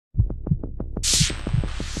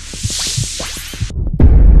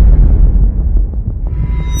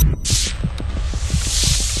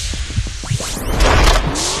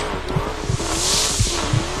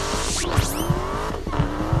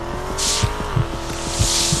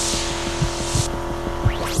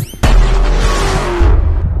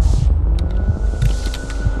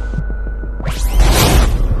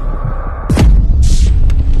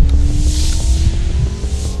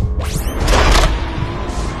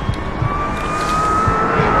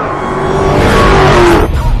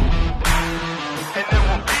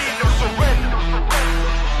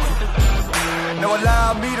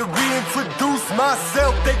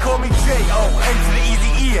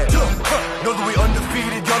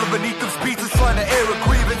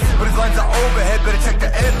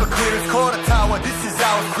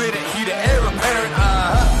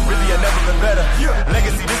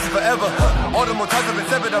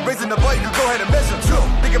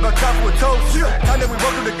with toast. Time that we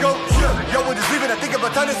welcome to go. Yo, we're just leaving. I think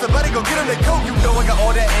about time that somebody go get them their coat. You know I got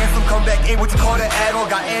all that anthem, come back, ain't what you call that add-on.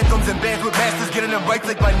 Got anthems and bands with masters, getting them right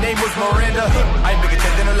like my name was Miranda. I ain't bigger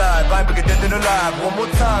dead than alive, I ain't bigger dead than alive. One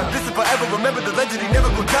more time, this is forever, remember the legend, he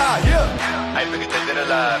never gon' die, yeah. I ain't bigger dead than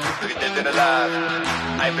alive, bigger dead than alive.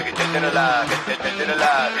 I ain't bigger dead than alive, dead than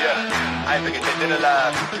alive, yeah. I ain't bigger dead than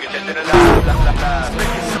alive, bigger dead than alive.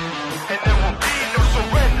 And there will be no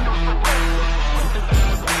surrender.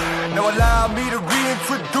 Now allow me to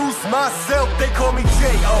reintroduce myself. They call me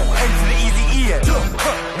J.O.N. to the easy E-N.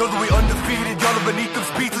 Know that we undefeated, y'all are beneath them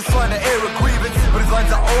speeches trying to air a grievance. But his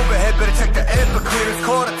lines are overhead, better check the air for clearance.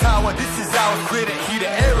 Call the tower, this is ours, clear the heat,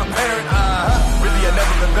 the air apparent. Really, I've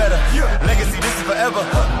never been better. Legacy, this is forever.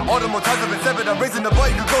 All the more times I've been severed, I'm raising the bar,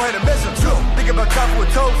 you can go ahead and measure. Think about chopper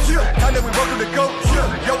with toast. Time that we welcome to go.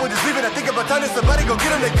 Yo, we're just leaving, I think about time that somebody go get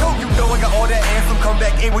them their coat. You know I got all that anthem, come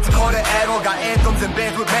back, ain't what you call that add-on. Got anthems and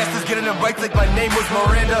bands with masters, getting them right like my name was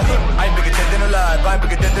Miranda. I ain't bigger dead than alive, I ain't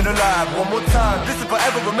bigger dead than alive. One more time, this is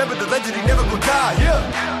forever, remember the legend, he never gon' die,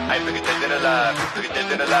 yeah. I ain't bigger dead than alive, bigger dead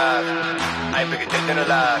than alive. I ain't bigger dead than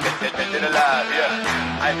alive, dead than alive,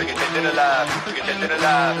 yeah. I ain't bigger dead than alive, bigger dead than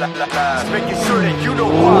alive, just making sure that you know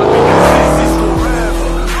why, because this is forever.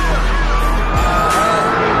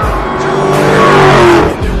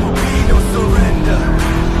 And there will be no surrender.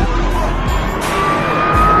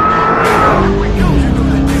 Here we go, you know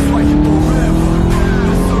that this right here forever.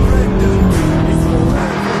 No surrender, it's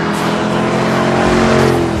forever.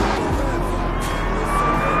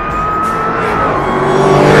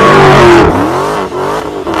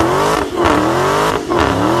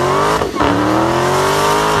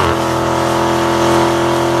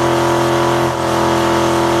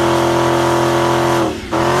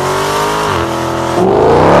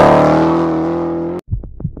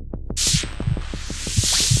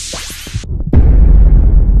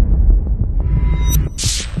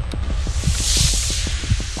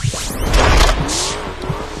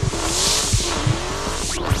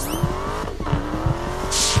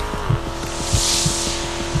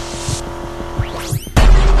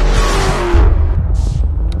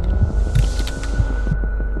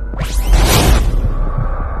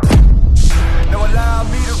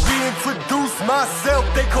 Myself,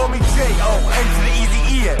 they call me J.O.N. to the easy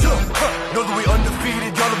E-N. Know that we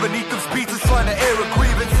undefeated, y'all are beneath them speeches trying to air a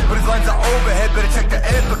grievance. But his lines are overhead, better check the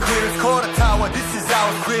air for clearance. Call the tower, this is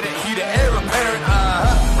ours, clear the heat, the air apparent.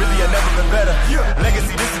 Really, I've never been better.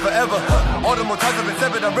 Legacy, this is forever. All the more times I've been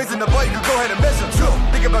severed, I'm raising the bar, you can go ahead and measure.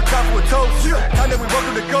 Think about chopper with toast. Time that we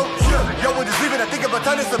welcome to go. Yo, we're just leaving, I think about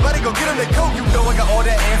time that somebody go get them their coat. You know I got all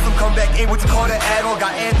that anthem, come back, ain't what you call that add-on.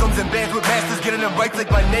 Got anthems and bands with masters, getting them right like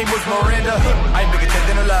my name was Miranda. I ain't bigger dead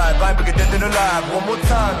than alive, I ain't bigger dead than alive. One more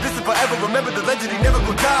time, this is forever, remember the legend, he never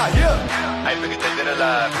gon' die, yeah. I ain't bigger dead than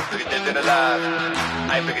alive, bigger dead than alive.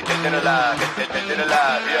 I ain't bigger dead than alive, dead than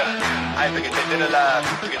alive, yeah. I ain't bigger dead than alive,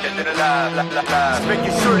 bigger dead than alive, just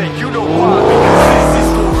making sure that you know why, because this is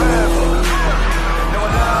forever. Now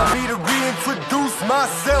allow me to reintroduce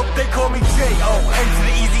myself, they call me J.O.N. to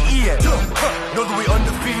the easy E-N. Know that we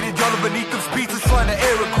undefeated, y'all are beneath them speeches trying to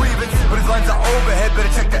air a grievance. But his lines are overhead,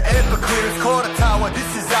 better check the air for clearance. Call the tower, this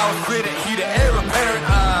is ours, clear the heat, the air apparent.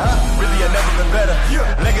 Really, I've never been better.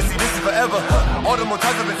 Legacy, this is forever. All the more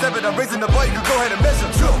times I've been severed, I'm raising the bar, you can go ahead and measure.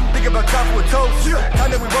 Think about chopper with toast. Time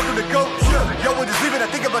that we welcome to go. Yo, we're just leaving, I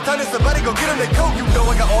think about time that somebody go get them their coat. You know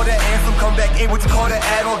I got all that anthem, come back, ain't what you call that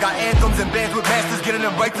add-on. Got anthems and bands with masters, getting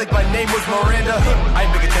them right like my name was Miranda. I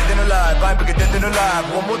ain't bigger dead than alive, I ain't bigger dead than alive.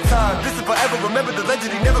 One more time, this is forever, remember the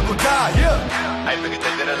legend, he never gon' die, yeah. I ain't bigger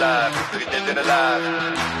dead than alive, bigger dead than alive.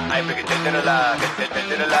 I ain't bigger dead than alive, dead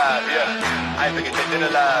than alive, yeah. I ain't bigger dead than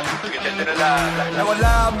alive, bigger dead than alive. Now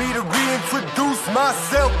allow me to reintroduce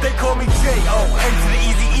myself, they call me J.O.N. to the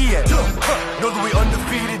easy E-N. Know that we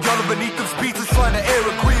undefeated, y'all are beneath them speeches trying to air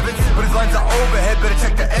a grievance. But his lines are overhead, better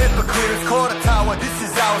check the air for clearance. Call the tower, this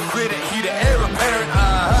is ours, clear the heat, the air apparent.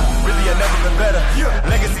 Really, I've never been better.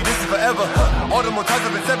 Legacy, this is forever. All the more times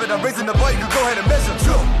I've been severed, I'm raising the bar, you can go ahead and measure.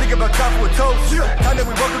 Think about chopper with toast. Time that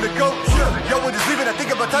we welcome to go. Yo, we're just leaving, I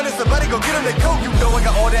think about time that somebody go get them their coat. You know I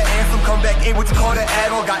got all that anthem, come back, ain't what you call that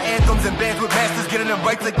add-on. Got anthems and bands with masters, getting them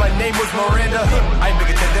right like my name was Miranda. I ain't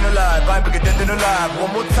bigger dead than alive, I ain't bigger dead than alive.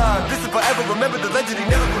 One more time, this is forever, remember the legend, he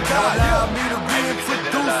never gon' die. Allow me to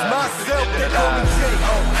reintroduce myself, they call me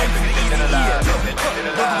J.O.N. to the easy E-N.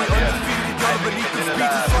 Know that we undefeated, y'all beneath the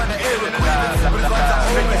speeches trying to air a grievance. But his lines are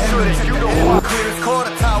overhead, sure that you know why. Clearance, call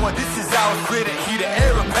the tower, this is ours, clear the heat, the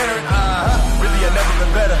air apparent. Really, I've never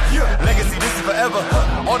been better. Legacy, this is forever.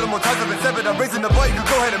 All the more times I've been severed, I'm raising the bar, you can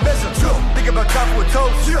go ahead and measure. Think about chopper with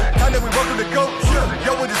toast. Time that we welcome to go.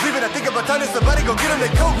 Yo, we're just leaving, I think about time that somebody go get them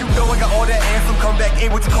their coat. You know I got run back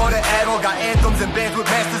ain't what you call that at all. Got anthems and bands with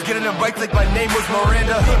masters, getting them right like my name was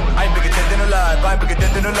Miranda. I ain't bigger dead than alive, I ain't bigger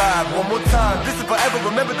dead than alive. One more time, this is forever,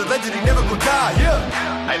 remember the legend, he never gon' die,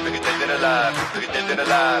 yeah. I ain't bigger dead than alive, bigger dead than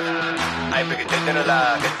alive. I ain't bigger dead than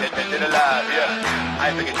alive, dead than alive, yeah. I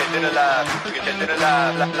ain't bigger dead than alive, bigger dead than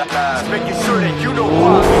alive, Just making sure that you know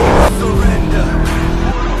why. Surrender.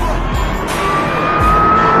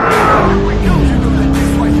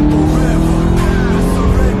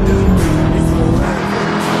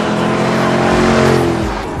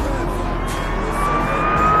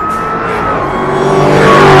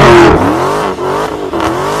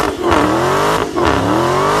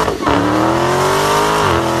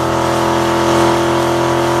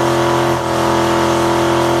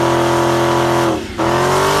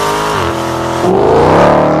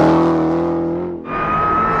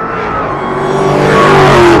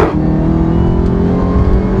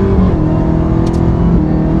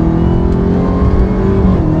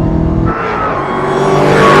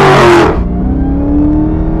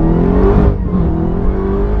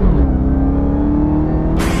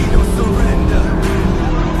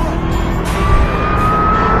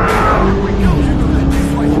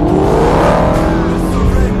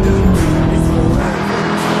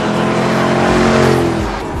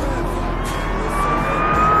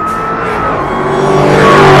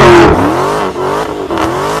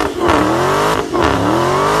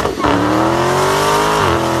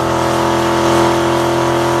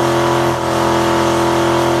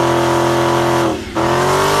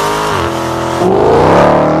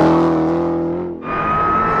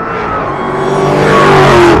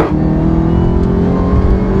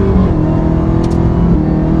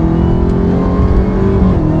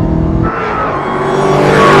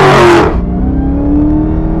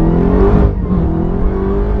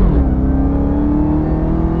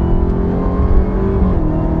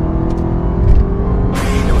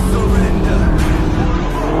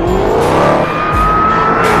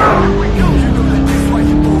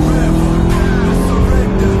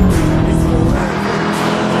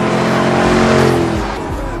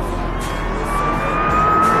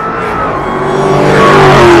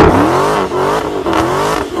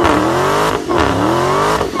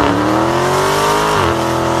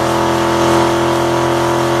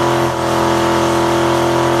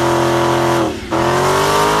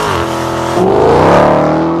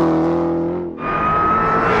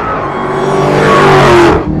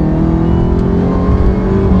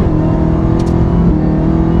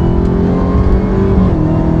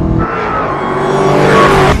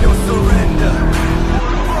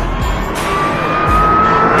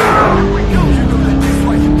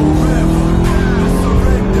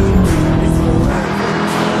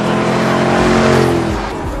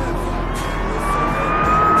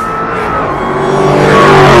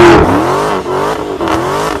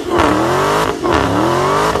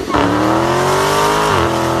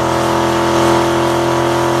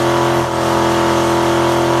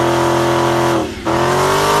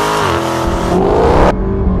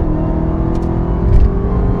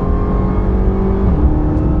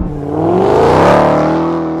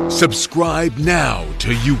 Subscribe now to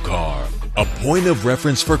UCar, a point of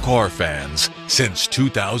reference for car fans since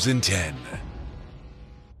 2010.